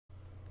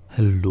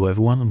Hello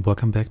everyone and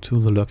welcome back to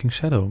The Lurking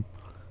Shadow.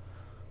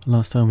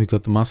 Last time we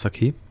got the master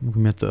key,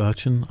 we met the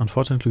urchin.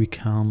 Unfortunately we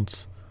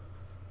can't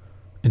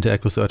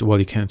interact with the urchin. Well,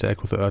 you can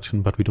interact with the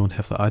urchin, but we don't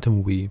have the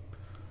item we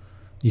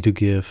need to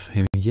give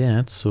him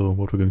yet. So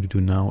what we're going to do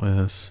now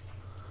is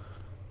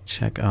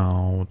check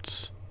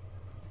out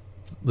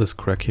this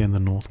crack here in the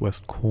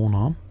northwest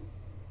corner.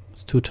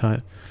 It's too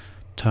tight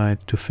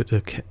to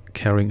fit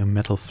carrying a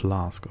metal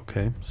flask.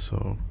 Okay,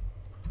 so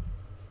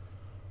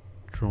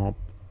drop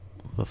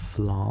the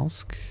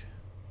flask.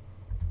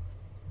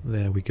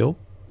 There we go.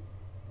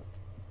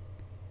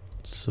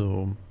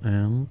 So,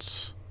 and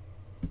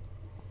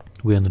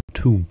we're in the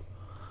tomb.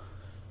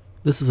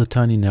 This is a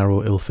tiny,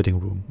 narrow, ill-fitting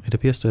room. It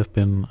appears to have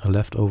been a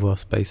leftover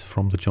space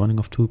from the joining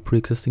of two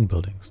pre-existing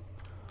buildings.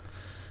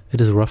 It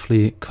is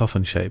roughly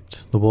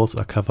coffin-shaped. The walls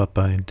are covered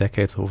by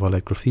decades of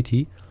overlaid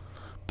graffiti,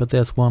 but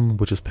there's one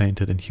which is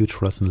painted in huge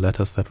fluorescent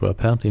letters that were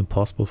apparently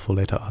impossible for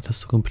later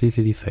artists to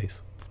completely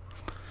deface.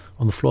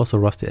 On the floor is a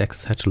rusty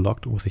access hatch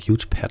locked with a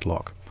huge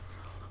padlock.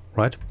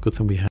 Right, good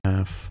thing we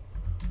have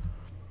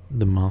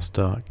the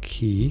master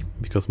key,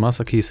 because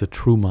master key is a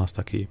true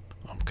master key.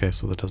 Okay,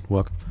 so that doesn't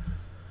work.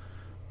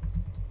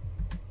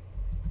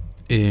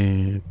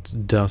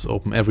 It does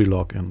open every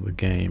lock in the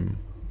game.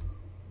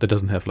 That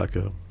doesn't have like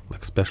a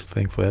special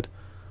thing for it.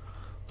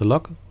 The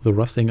lock, the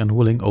rusting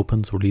unwilling,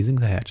 opens, releasing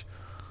the hatch.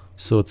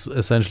 So it's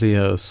essentially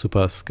a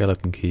super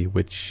skeleton key,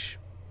 which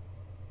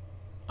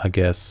I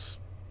guess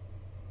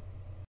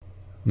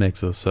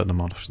makes a certain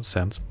amount of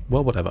sense.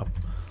 Well, whatever.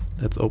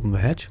 Let's open the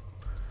hatch.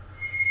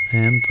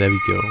 And there we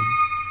go.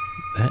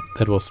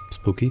 That was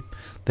spooky.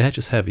 The hatch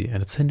is heavy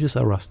and its hinges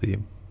are rusty.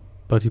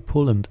 But you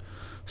pull and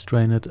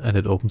strain it and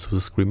it opens with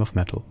a scream of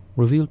metal.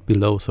 Revealed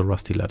below is a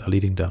rusty ladder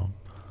leading down.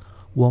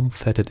 Warm,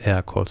 fetid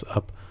air calls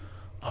up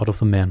out of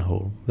the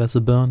manhole. There's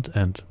a burnt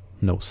and,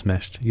 no,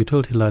 smashed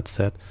utility light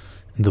set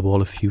in the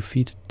wall a few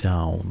feet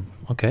down.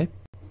 Okay.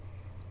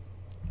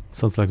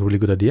 Sounds like a really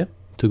good idea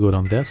to go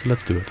down there, so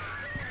let's do it.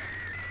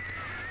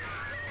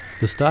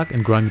 This dark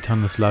and grimy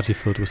tunnel is largely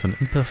filled with an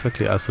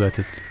imperfectly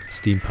isolated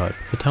steam pipe.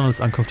 The tunnel is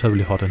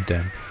uncomfortably hot and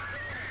damp.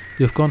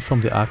 You have gone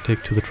from the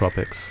Arctic to the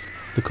tropics.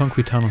 The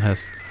concrete tunnel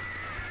has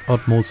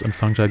odd molds and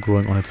fungi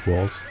growing on its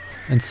walls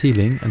and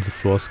ceiling, and the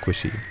floor is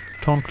squishy.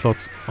 Torn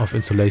clots of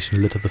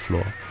insulation litter the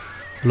floor.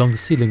 Along the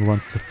ceiling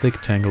runs a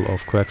thick tangle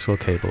of coaxial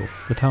cable.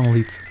 The tunnel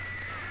leads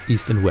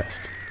east and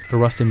west. A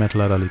rusty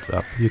metal ladder leads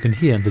up. You can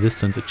hear in the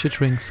distance a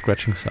chittering,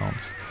 scratching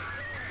sounds.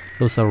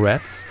 Those are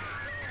rats.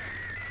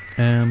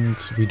 And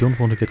we don't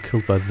want to get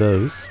killed by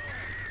those.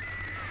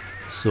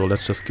 So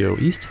let's just go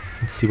east.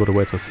 Let's see what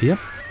awaits us here.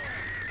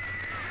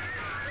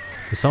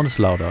 The sound is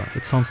louder.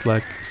 It sounds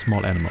like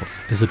small animals.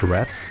 Is it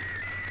rats?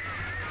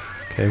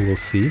 Okay, we'll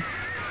see.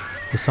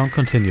 The sound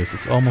continues.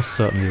 It's almost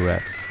certainly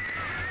rats.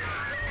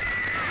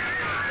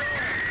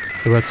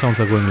 The rat sounds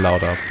are growing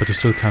louder, but you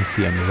still can't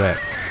see any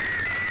rats.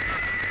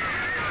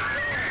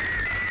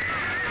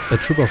 A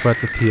troop of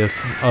rats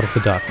appears out of the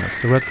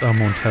darkness. The rats are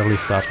momentarily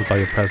startled by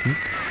your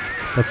presence,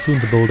 but soon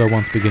the bolder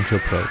ones begin to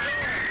approach.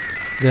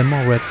 There are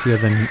more rats here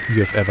than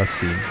you have ever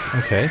seen.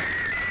 Okay.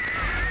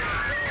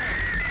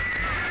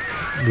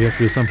 We have to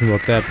do something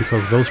about that,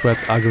 because those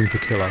rats are going to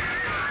kill us.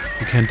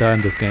 You can't die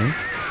in this game.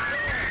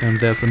 And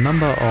there's a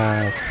number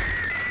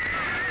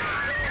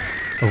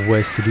of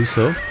ways to do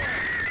so.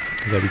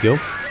 There we go.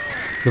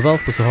 The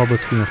valve with a horrible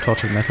scream of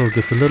tortured metal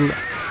gives a little,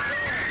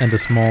 and a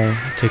small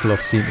tickle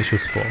of steam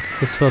issues forth.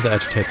 This further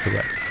agitates the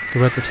rats. The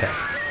rats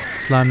attack.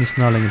 Slimy,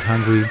 snarling and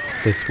hungry,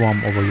 they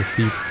swarm over your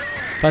feet,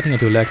 biting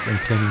at your legs and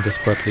clinging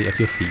desperately at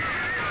your feet.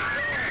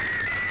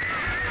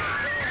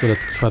 So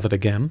let's try that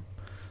again.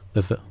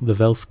 The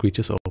valve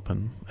screeches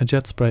open. A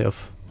jet spray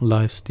of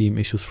live steam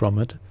issues from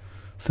it,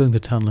 filling the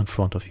tunnel in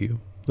front of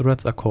you. The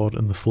rats are caught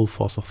in the full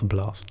force of the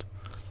blast.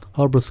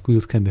 Horrible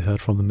squeals can be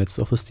heard from the midst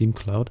of the steam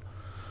cloud.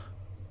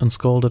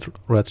 Unscalded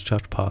rats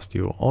charge past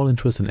you, all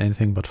interest in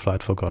anything but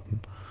flight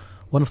forgotten.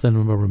 One of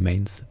them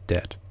remains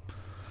dead.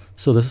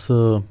 So this is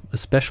a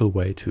special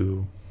way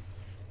to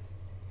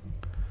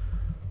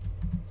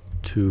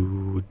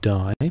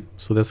die.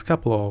 So there's a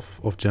couple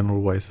of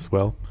general ways as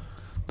well.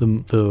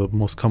 The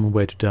most common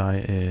way to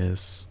die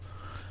is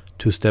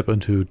to step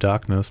into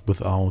darkness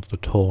without the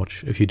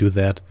torch. If you do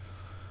that,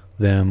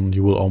 then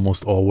you will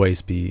almost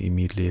always be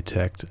immediately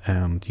attacked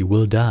and you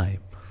will die.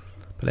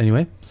 But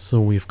anyway,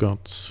 so we've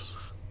got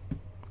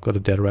a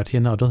dead rat here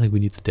now. I don't think we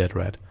need the dead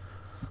rat.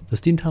 The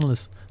steam tunnel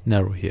is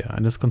narrow here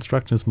and its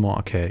construction is more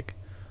archaic.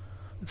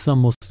 It's now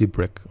mostly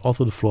brick,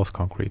 although the floor is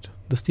concrete.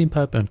 The steam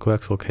pipe and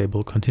coaxial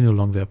cable continue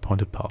along their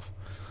pointed path.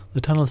 The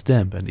tunnel is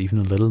damp and even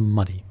a little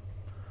muddy.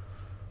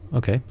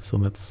 Okay, so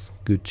that's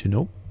good to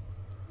know.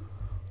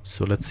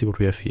 So let's see what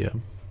we have here.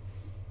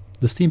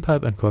 The steam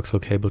pipe and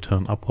coaxial cable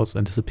turn upwards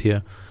and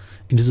disappear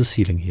into the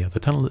ceiling here. The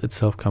tunnel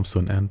itself comes to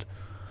an end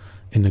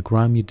in a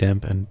grimy,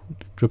 damp and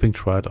dripping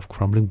triad of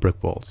crumbling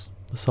brick walls.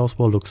 The south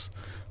wall looks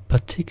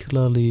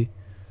particularly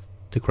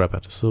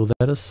decrepit, so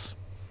that is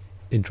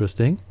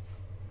interesting.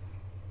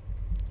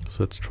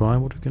 So let's try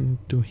what we can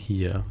do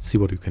here. Let's see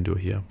what we can do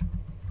here.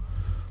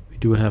 We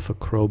do have a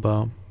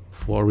crowbar,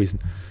 for a reason.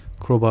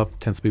 Crowbar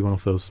tends to be one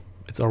of those.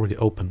 It's already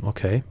open.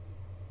 Okay.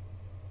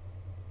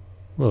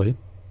 Really?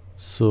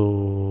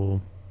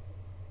 So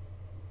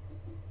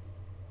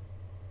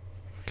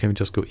can we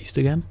just go east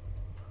again?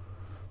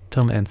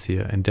 Tunnel ends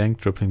here. Endank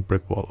dribbling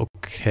brick wall.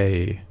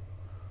 Okay.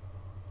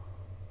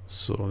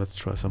 So let's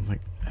try something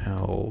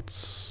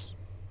else.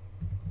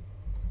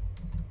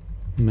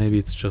 Maybe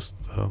it's just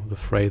the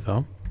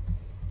frather.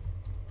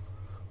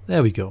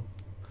 There we go.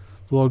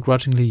 The wall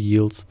grudgingly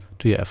yields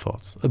to your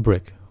efforts. A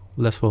brick,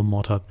 less well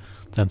mortared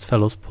than its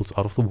fellows, pulls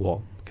out of the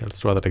wall. Okay, let's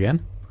try that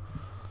again.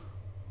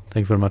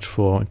 Thank you very much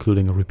for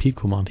including a repeat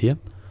command here.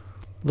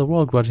 The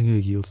wall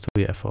grudgingly yields to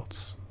your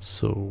efforts.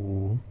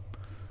 So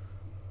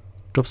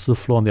drops to the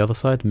floor on the other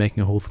side,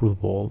 making a hole through the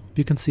wall.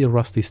 You can see a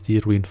rusty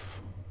steel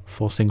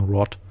reinforcing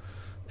rod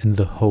in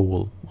the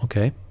hole.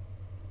 Okay.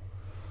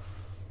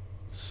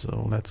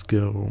 So let's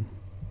go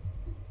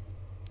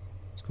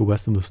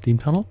west in the steam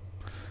tunnel.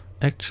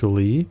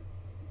 Actually,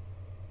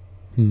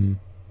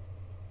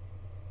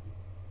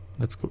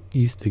 let's go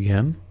east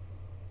again.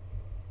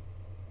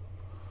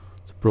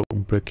 It's a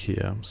broken brick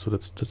here. So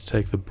let's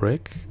take the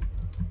brick.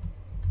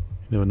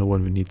 You never know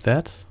when we need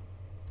that.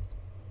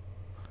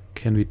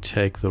 Can we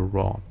take the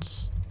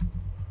rods?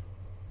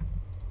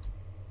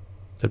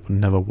 That would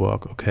never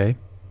work. Okay.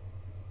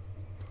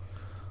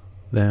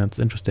 That's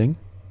interesting.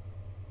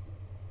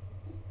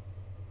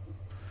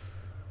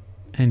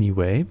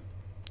 Anyway,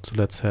 so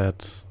let's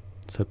head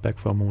back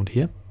for a moment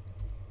here.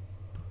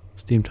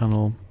 Steam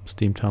tunnel,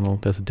 steam tunnel.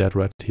 There's a dead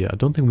rat here. I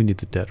don't think we need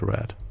the dead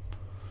rat.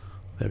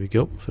 There we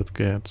go. So let's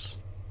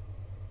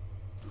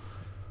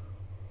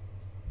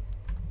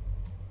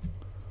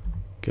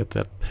get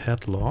that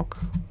padlock,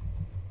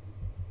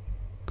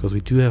 because we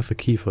do have the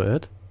key for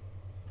it.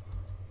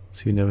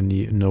 So you never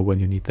know when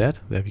you need that.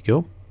 There we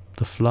go.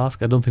 The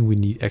flask. I don't think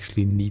we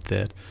actually need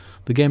that.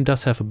 The game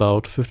does have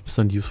about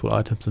 50% useful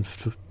items and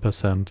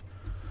 50%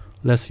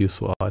 less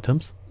useful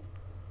items,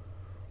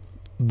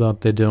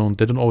 but they don't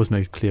always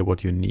make it clear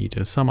what you need.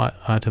 And some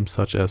items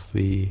such as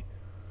the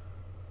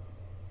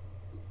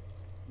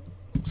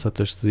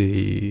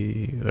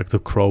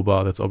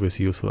crowbar, that's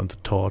obviously useful, and the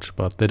torch,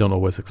 but they don't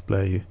always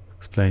explain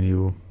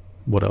you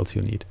what else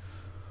you need.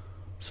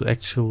 So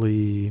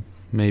actually,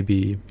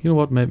 maybe, you know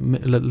what,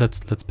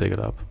 let's pick it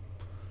up.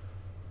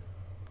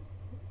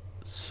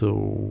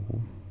 So,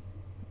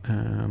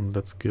 and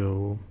let's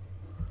go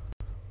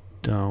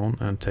down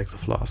and take the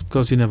flask,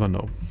 because you never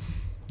know.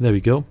 There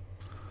we go.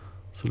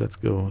 So let's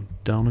go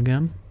down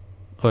again.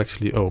 Oh,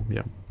 actually, oh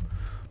yeah,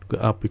 go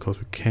up because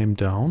we came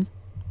down.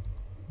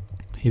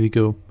 Here we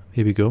go.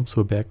 Here we go. So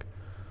we're back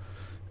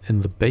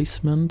in the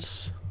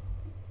basement.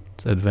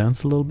 Let's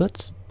advance a little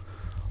bit.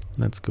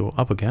 Let's go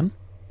up again.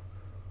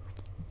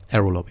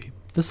 Aero lobby.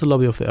 This is the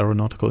lobby of the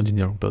aeronautical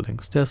engineering building.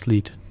 Stairs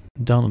lead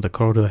down and the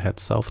corridor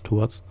heads south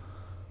towards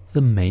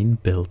the main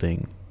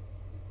building.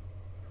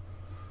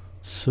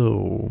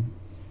 So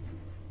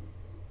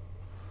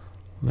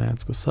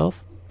let's go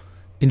south.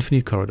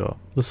 Infinite corridor.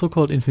 The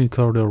so-called infinite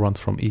corridor runs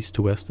from east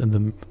to west in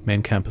the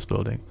main campus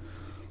building.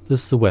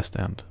 This is the west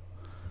end.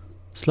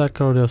 Slight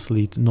corridors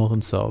lead north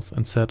and south,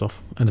 and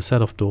a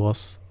set of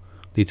doors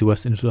lead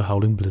west into the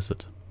howling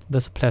blizzard.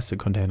 There's a plastic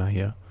container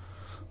here.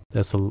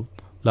 There's a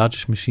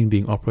largish machine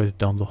being operated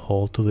down the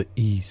hall to the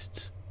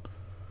east.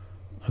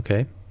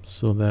 Okay,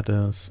 so that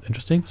is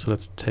interesting. So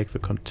let's take the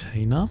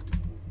container,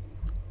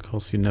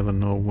 because you never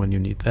know when you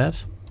need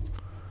that.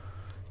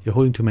 You're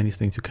holding too many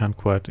things, you can't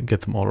quite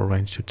get them all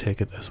arranged to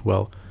take it as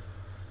well.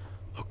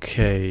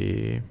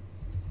 Okay,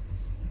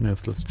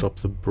 let's drop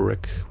the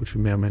brick, which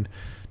we may or may not.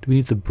 Do we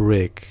need the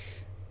brick?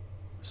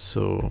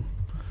 So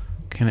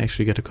can I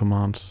actually get a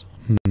command?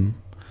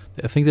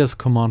 I think there's a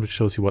command which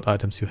shows you what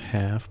items you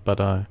have, but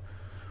I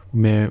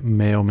may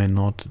or may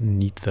not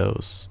need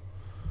those.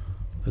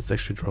 Let's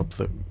actually drop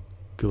the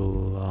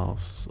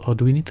gloves. Oh,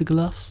 do we need the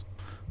gloves?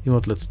 You know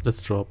what,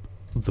 let's drop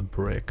the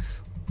brick.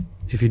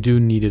 If you do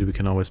need it, we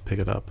can always pick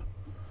it up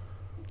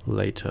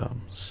later.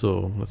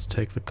 So let's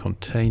take the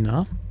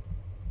container.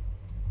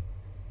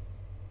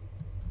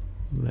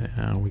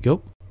 There we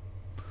go.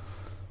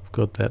 We've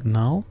got that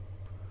now.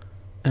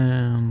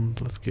 And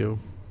let's go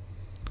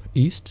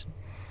east.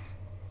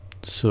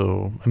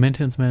 So a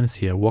maintenance man is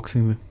here,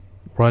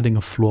 riding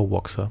a floor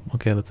walker.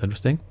 Okay, that's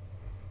interesting.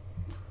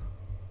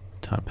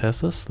 Time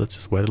passes. Let's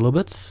just wait a little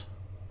bit.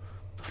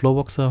 The floor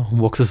walker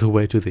walks us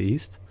away to the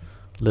east.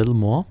 A little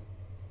more.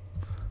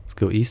 Let's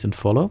go east and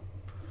follow.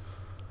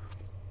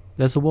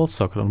 There's a wall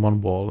socket on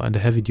one wall and a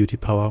heavy-duty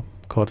power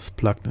cord is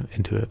plugged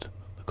into it.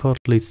 The cord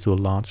leads to a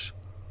large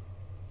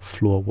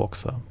floor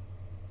walker.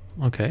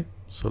 Okay,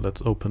 so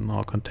let's open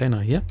our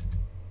container here.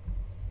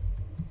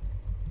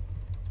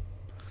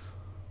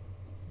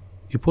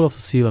 You pull off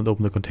the seal and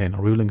open the container,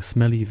 revealing a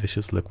smelly,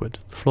 vicious liquid.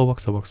 The floor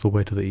walker walks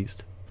away to the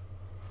east.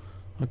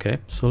 Okay,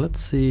 so let's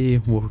see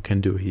what we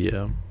can do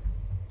here.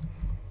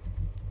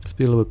 Let's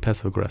be a little bit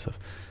passive-aggressive.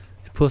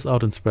 It pours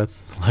out and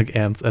spreads like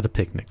ants at a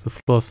picnic. The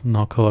floor is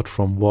now covered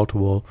from wall to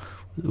wall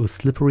with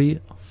slippery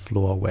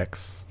floor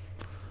wax.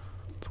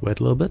 Let's wait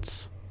a little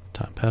bit.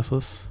 Time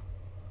passes.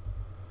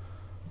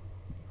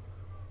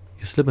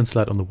 slip and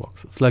slide on the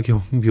walks. It's like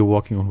you're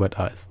walking on wet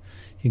ice.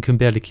 You can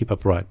barely keep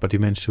upright, but you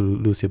manage to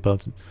lose your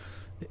belt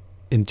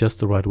in just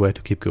the right way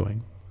to keep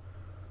going.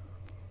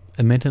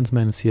 A maintenance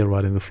man is here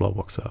riding the floor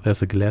walkser.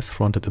 There's a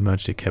glass-fronted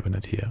emergency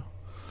cabinet here.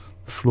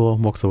 The floor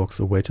walkser walks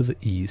away to the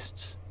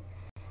east.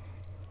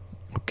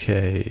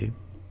 Okay.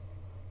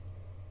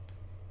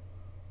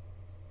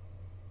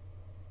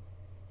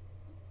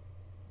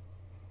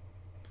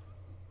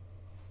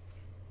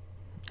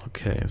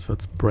 Okay, so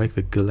let's break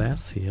the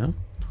glass here.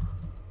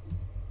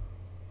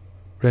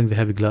 Wearing the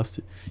heavy gloves,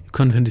 you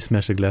confidently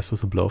smash the glass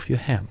with a blow of your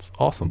hands.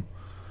 Awesome.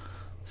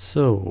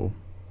 So,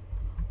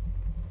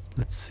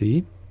 let's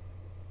see.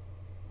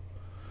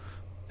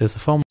 There's a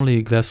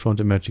formerly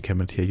glass-fronted emergency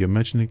cabinet here. Your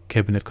emergency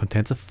cabinet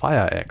contains a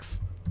fire axe.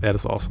 That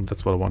is awesome.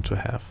 That's what I want to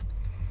have.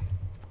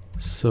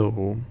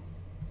 So,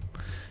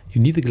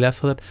 you need the glass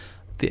for that.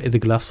 The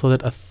glass for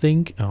that, I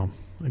think.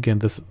 Again,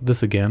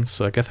 this again.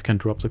 So I guess I can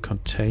drop the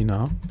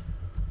container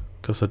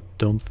because I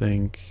don't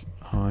think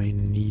I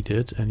need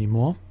it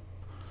anymore.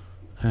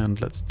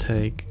 And let's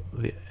take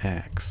the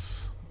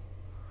axe.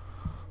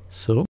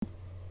 So,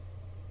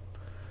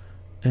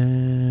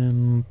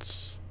 and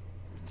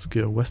let's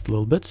go west a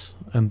little bit,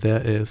 and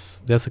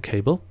there's a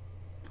cable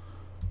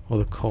or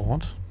the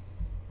cord.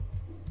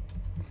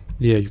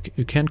 Yeah,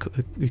 you can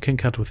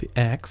cut with the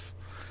axe.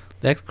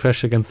 The axe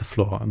crashes against the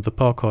floor, and the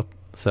power cord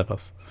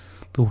severs.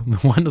 The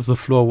one of the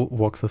floor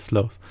walks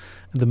slows,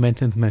 and the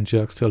maintenance man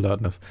jerks to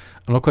alertness.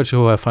 I'm not quite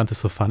sure why I find this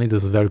so funny.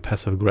 This is very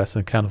passive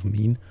aggressive and kind of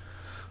mean.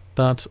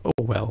 But, oh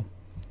well.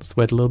 Let's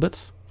wait a little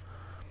bit.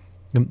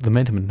 The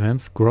maintenance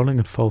man's growling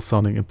and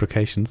foul-sounding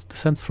imprecations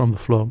descends from the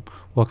floor,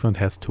 walks and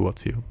heads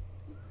towards you.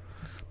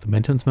 The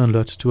maintenance man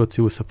lurches towards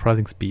you with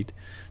surprising speed.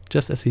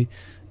 Just as he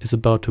is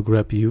about to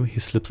grab you, he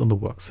slips on the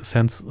works. His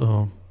hands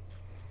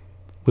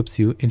whips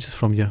you inches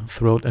from your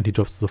throat, and he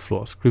drops to the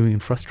floor, screaming in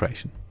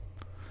frustration.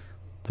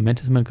 The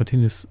maintenance man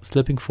continues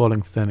slipping,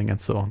 falling, standing,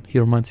 and so on. He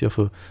reminds you of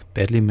a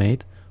badly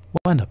made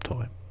wind-up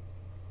toy.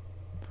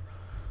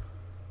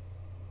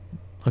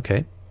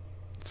 Okay,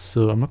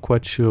 so I'm not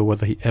quite sure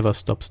whether he ever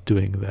stops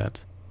doing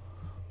that.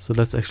 So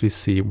let's actually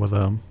see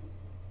whether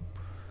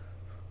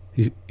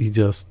he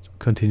just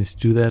continues to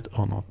do that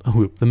or not.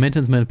 The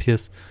maintenance man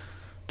appears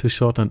to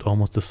shorten and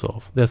almost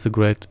dissolve. There's a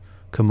great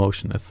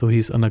commotion, as though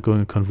he's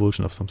undergoing a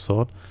convulsion of some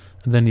sort,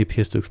 and then he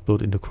appears to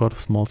explode into a crowd of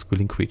small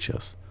squealing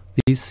creatures.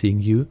 These,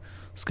 seeing you,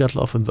 scuttle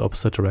off in the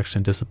opposite direction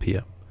and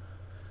disappear.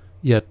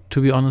 Yeah,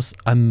 to be honest,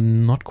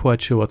 I'm not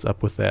quite sure what's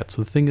up with that.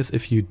 So the thing is,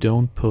 if you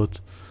don't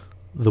put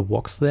the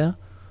walks there,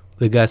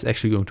 the guy's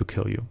actually going to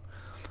kill you.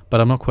 But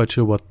I'm not quite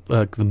sure what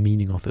the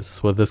meaning of this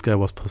is. Whether this guy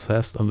was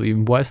possessed, or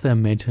even why is there a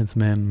maintenance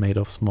man made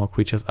of small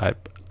creatures? I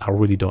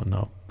really don't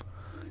know.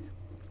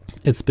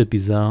 It's a bit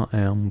bizarre,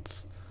 and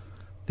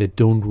they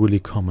don't really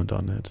comment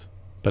on it.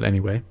 But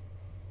anyway,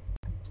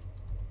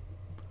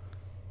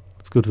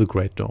 let's go to the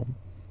Great Dome.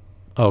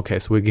 Okay,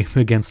 so we're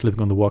again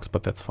slipping on the walks,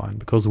 but that's fine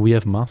because we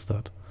have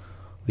mastered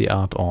the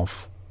art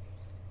of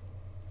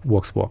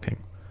walks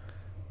walking.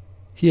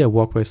 Here, a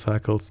walkway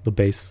cycles the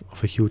base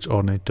of a huge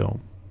ornate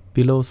dome.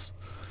 Below's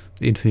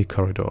the infinite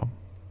corridor.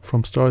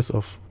 From stories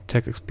of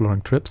tech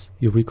exploring trips,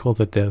 you recall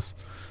that there's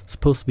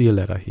supposed to be a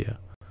ladder here.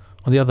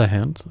 On the other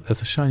hand,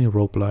 there's a shiny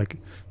rope-like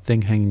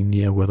thing hanging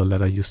near where the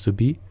ladder used to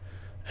be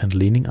and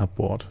leaning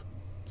upward.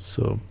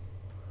 So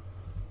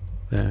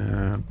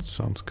that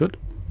sounds good.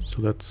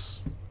 So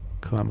let's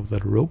climb up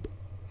that rope.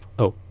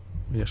 Oh,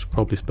 yeah, I should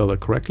probably spell that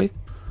correctly.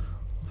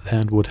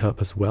 That would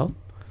help as well.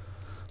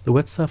 The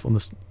wet stuff on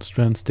the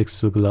strand sticks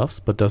to the gloves,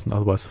 but doesn't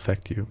otherwise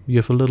affect you. You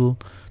have a little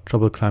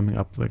trouble climbing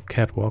up the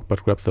catwalk,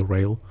 but grab the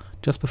rail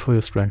just before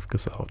your strength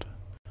gives out.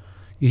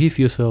 You heave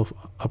yourself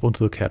up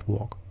onto the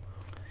catwalk.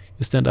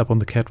 You stand up on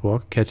the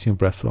catwalk, catching your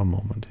breath for a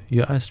moment.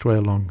 Your eyes stray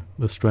along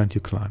the strand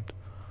you climbed.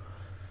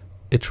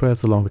 It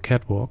trails along the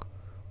catwalk,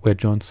 where it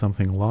joins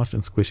something large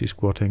and squishy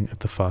squatting at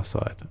the far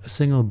side. A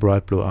single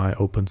bright blue eye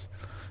opens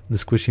in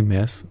the squishy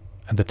mass,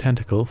 and the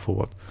tentacle, for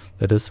what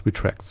that is,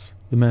 retracts.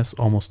 The mass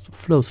almost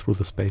flows through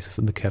the spaces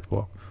in the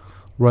catwalk,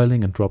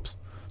 roiling and drops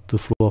to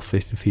the floor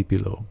 15 feet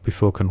below.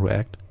 Before it can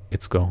react,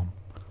 it's gone.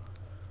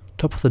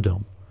 Top of the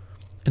dome.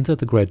 Inside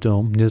the Great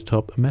Dome, near the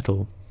top, a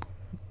metal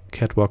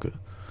catwalk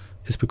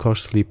is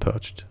precautiously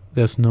perched.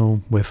 There's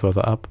no way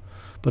further up,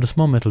 but a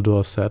small metal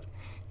door is set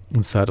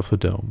inside of the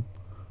dome.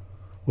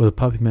 Where the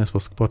puppy mass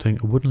was squatting,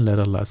 a wooden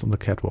ladder lies on the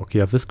catwalk.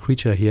 Yeah, this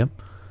creature here,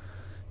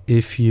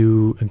 if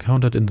you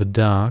encounter it in the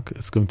dark,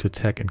 it's going to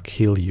attack and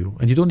kill you.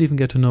 And you don't even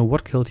get to know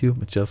what killed you.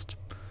 It just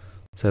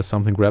says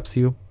something grabs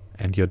you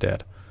and you're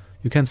dead.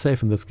 You can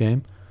save in this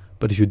game,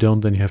 but if you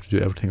don't, then you have to do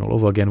everything all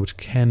over again, which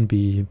can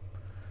be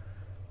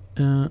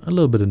a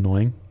little bit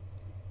annoying.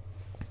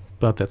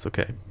 But that's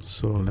okay.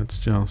 So let's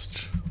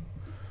just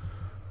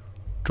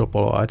drop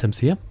all our items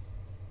here.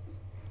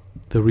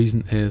 The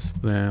reason is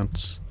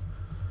that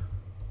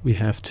we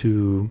have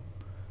to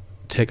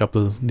pick up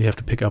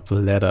the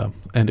ladder,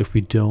 and if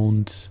we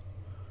don't,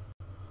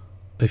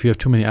 if you have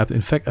too many items,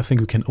 in fact I think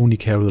we can only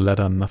carry the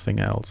ladder and nothing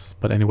else.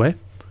 But anyway,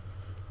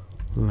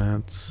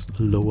 let's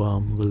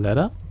lower the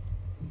ladder.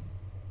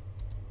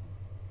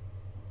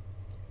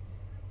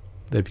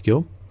 There we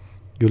go.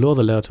 You lower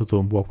the ladder to the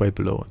walkway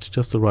below. It's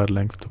just the right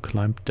length to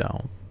climb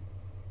down.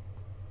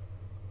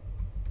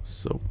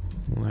 So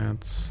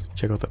let's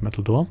check out that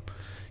metal door.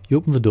 You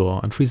open the door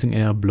and freezing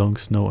air, blowing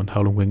snow and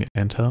howling wind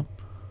enter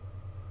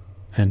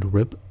and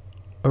rip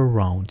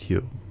around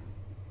you.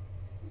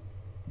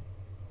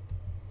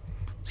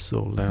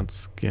 So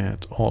let's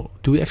get all.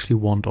 Do we actually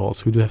want all?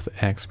 So we do have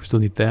the axe. We still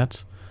need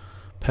that.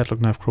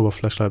 Padlock, knife, crowbar,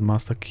 flashlight,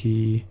 master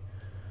key.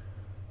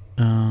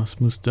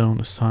 Smooth stone,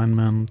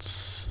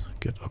 assignments.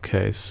 Good.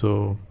 Okay,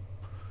 so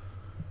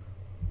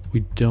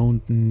we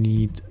don't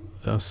need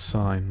the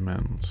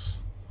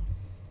assignments.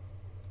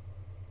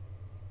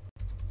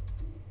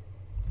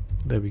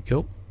 There we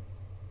go.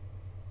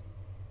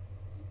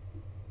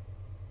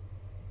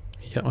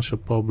 Yeah, I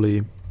should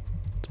probably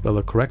spell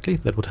it correctly.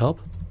 That would help.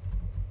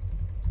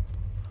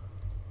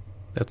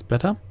 That's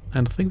better.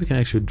 And I think we can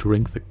actually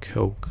drink the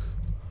Coke.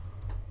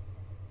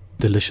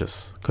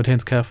 Delicious.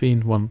 Contains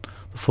caffeine, one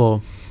of the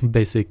 4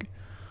 basic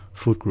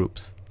food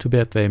groups. Too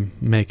bad they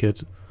make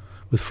it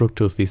with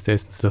fructose these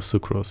days instead of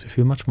sucrose. You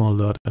feel much more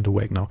alert and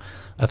awake now.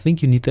 I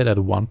think you need that at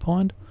one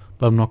point,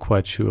 but I'm not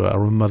quite sure. I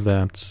remember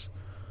that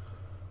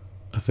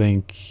I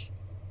think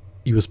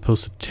you were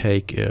supposed to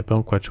take it, but I'm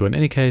not quite sure. In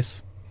any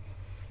case,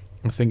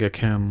 I think I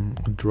can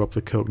drop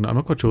the Coke. No, I'm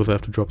not quite sure if I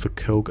have to drop the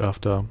Coke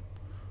after.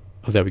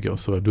 Oh, there we go.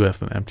 So I do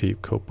have an empty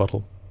Coke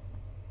bottle.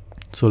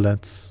 So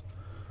let's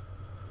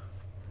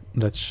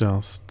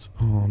just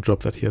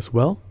drop that here as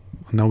well.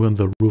 Now we're on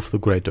the roof of the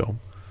Great Dome.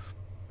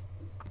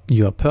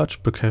 You are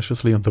perched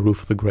precariously on the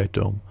roof of the Great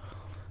Dome.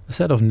 A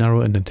set of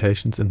narrow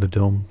indentations in the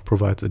dome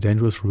provides a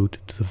dangerous route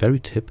to the very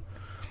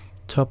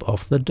top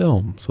of the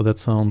dome. So that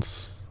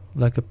sounds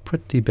like a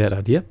pretty bad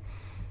idea.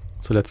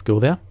 So let's go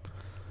there.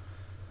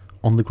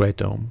 On the Great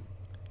Dome.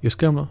 You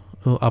scramble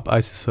up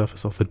icy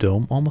surface of the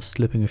dome, almost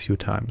slipping a few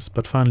times,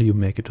 but finally you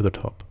make it to the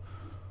top.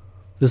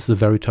 This is the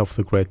very top of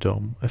the Great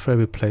Dome, a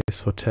favorite place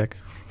for tech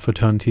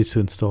fraternities to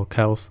install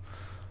cows,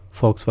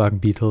 Volkswagen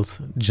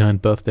Beetles,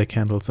 giant birthday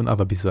candles and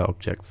other bizarre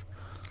objects.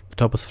 The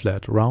top is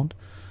flat, round,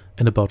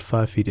 and about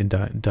 5 feet in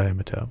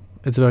diameter.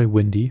 It's very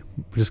windy,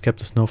 which has kept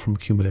the snow from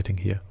accumulating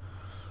here.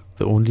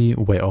 The only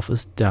way off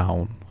is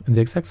down. In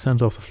the exact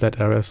center of the flat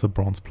area is a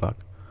bronze plug.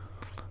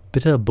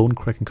 Bitter,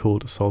 bone-cracking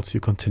cold assaults you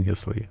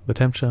continuously. The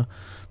temperature,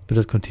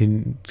 bitter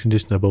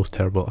conditions are both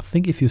terrible. I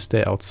think if you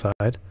stay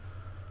outside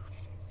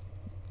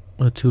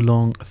too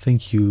long, I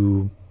think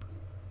you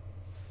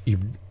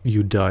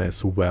die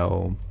as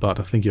well. But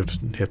I think you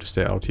have to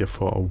stay out here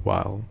for a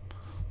while.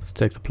 Let's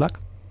take the plug.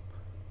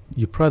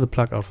 You pry the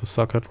plug out of the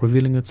socket,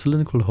 revealing a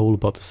cylindrical hole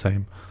about the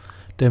same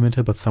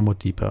diameter but somewhat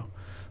deeper.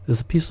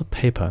 There's a piece of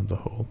paper in the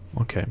hole.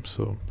 Okay,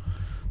 so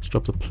let's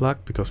drop the plug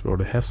because we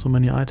already have so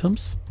many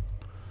items.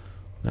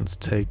 Let's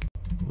take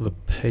the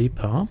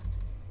paper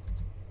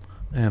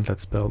and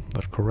let's spell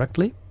that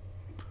correctly.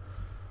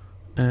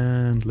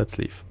 And let's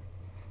leave.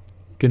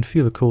 You can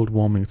feel the cold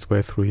warming its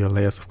way through your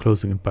layers of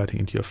clothing and biting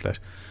into your flesh.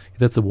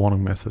 That's a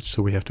warning message,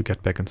 so we have to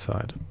get back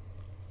inside.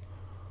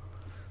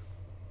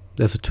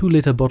 There's a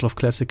 2-liter bottle of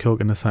classic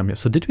Coke and a assignment.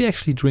 So did we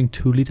actually drink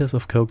 2 liters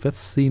of Coke? That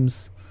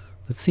seems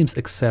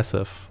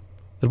excessive.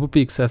 That would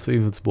be excessive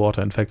if it's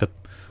water. In fact, that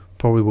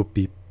probably would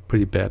be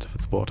pretty bad if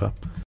it's water.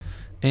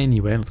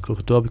 Anyway, let's close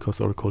the door because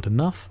it's already cold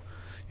enough.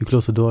 You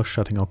close the door,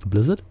 shutting out the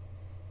blizzard.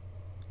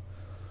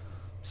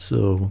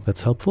 So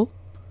that's helpful.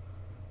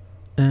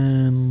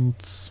 And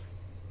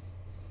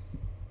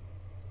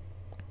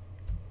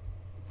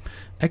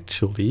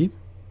actually,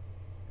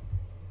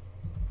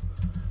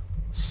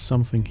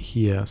 something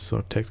here.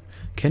 So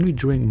can we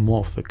drink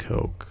more of the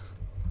Coke?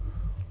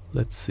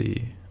 Let's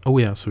see. Oh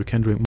yeah, so we can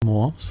drink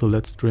more. So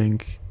let's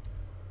drink.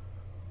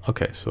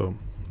 Okay, so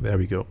there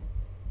we go.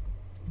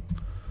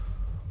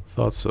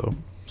 Thought so.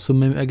 So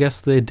maybe, I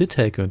guess they did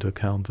take into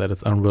account that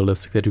it's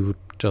unrealistic that you would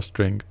just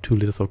drink 2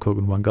 liters of Coke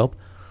in one gulp.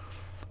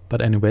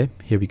 But anyway,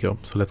 here we go.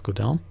 So let's go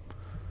down.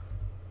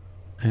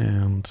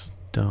 And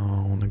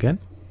down again.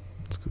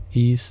 Let's go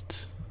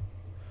east.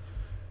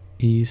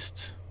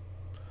 East.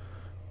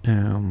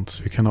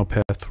 And we can now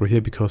pass through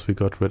here because we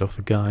got rid of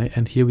the guy.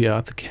 And here we are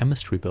at the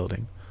chemistry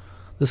building.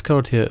 This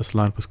corridor here is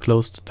lined with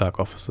closed, dark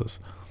offices.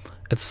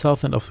 At the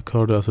south end of the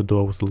corridor is a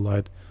door with a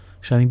light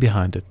shining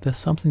behind it. There's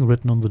something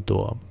written on the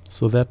door.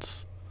 So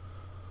that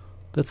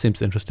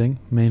seems interesting,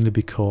 mainly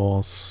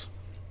because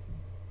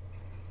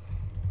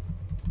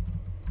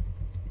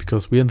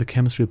we're in the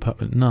chemistry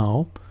department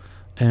now,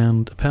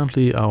 and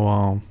apparently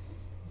our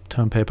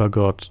term paper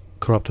got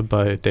corrupted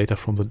by data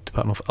from the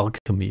Department of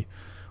Alchemy,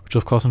 which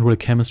of course isn't really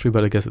chemistry,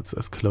 but I guess it's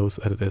as close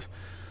as it is.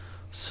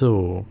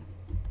 So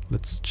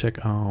let's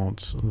check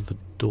out the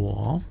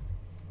door.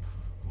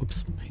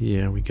 Whoops,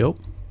 here we go.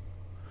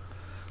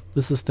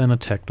 This is a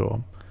standard tech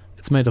door.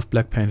 It's made of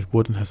black painted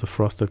wood and has a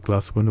frosted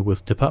glass window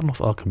with Department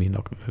of Alchemy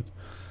knocked on it.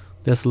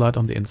 There's a light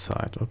on the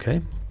inside.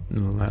 Okay,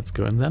 let's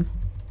go in then.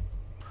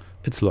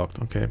 It's locked.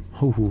 Okay,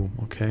 hoo-hoo.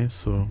 Okay,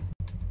 so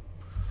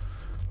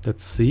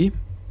let's see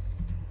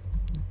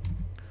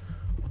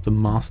what the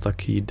master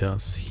key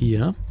does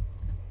here.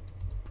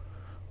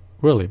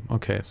 Really?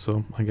 Okay,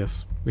 so I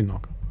guess we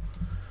knock.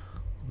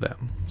 then.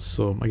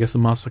 So I guess the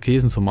master key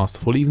isn't so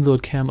masterful, even though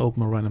it can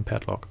open a random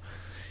padlock.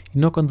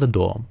 You knock on the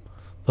door.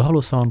 The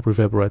hollow sound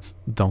reverberates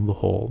down the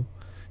hall.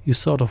 You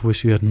sort of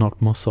wish you had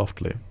knocked more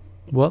softly.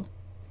 Well,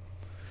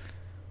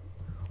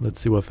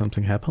 let's see whether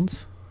something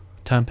happens.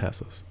 Time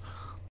passes.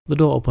 The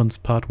door opens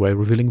partway,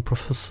 revealing a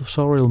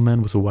professorial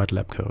man with a white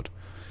lab coat.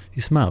 He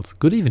smiles.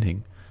 Good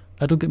evening.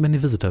 I don't get many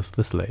visitors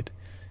this late.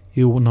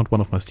 You're not one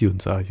of my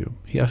students, are you?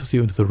 He ushers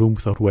you into the room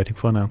without waiting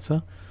for an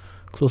answer,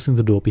 closing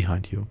the door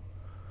behind you.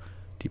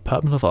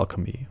 Department of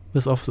Alchemy.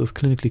 This office is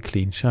clinically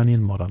clean, shiny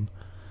and modern.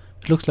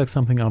 It looks like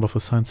something out of a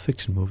science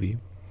fiction movie.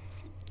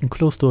 A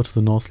closed door to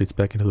the north leads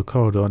back into the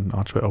corridor and an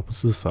archway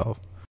opens to the south.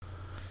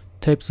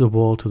 Taped to the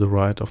wall to the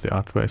right of the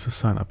archway is a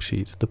sign-up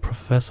sheet. The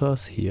professor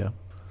is here.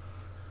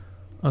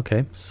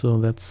 Okay, so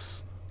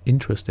that's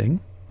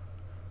interesting.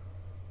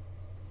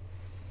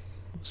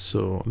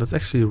 So let's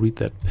actually read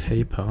that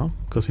paper,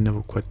 because we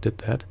never quite did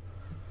that.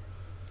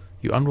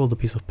 You unroll the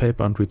piece of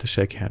paper and read the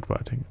shaky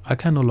handwriting. I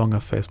can no longer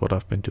face what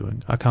I've been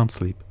doing. I can't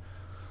sleep.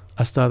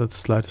 I start at the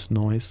slightest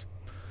noise,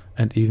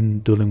 and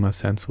even dulling my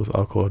sense with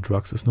alcohol or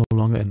drugs is no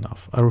longer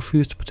enough. I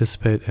refuse to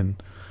participate in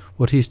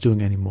what he's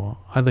doing anymore.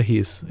 Either he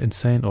is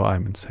insane or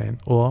I'm insane,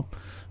 or,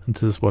 and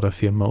this is what I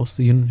fear most,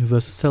 the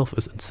universe itself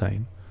is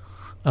insane.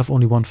 I've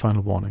only one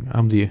final warning.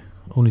 I'm the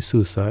only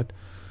suicide,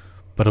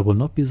 but I will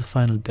not be the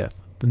final death.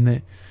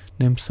 The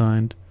name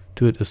signed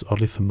to it is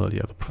oddly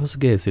familiar. The professor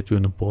gazes at you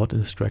in a bored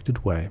and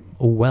distracted way.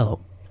 Oh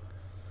well.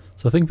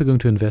 So I think we're going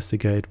to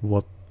investigate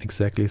what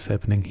exactly is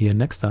happening here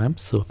next time.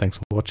 So thanks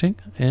for watching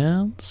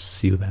and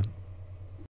see you then.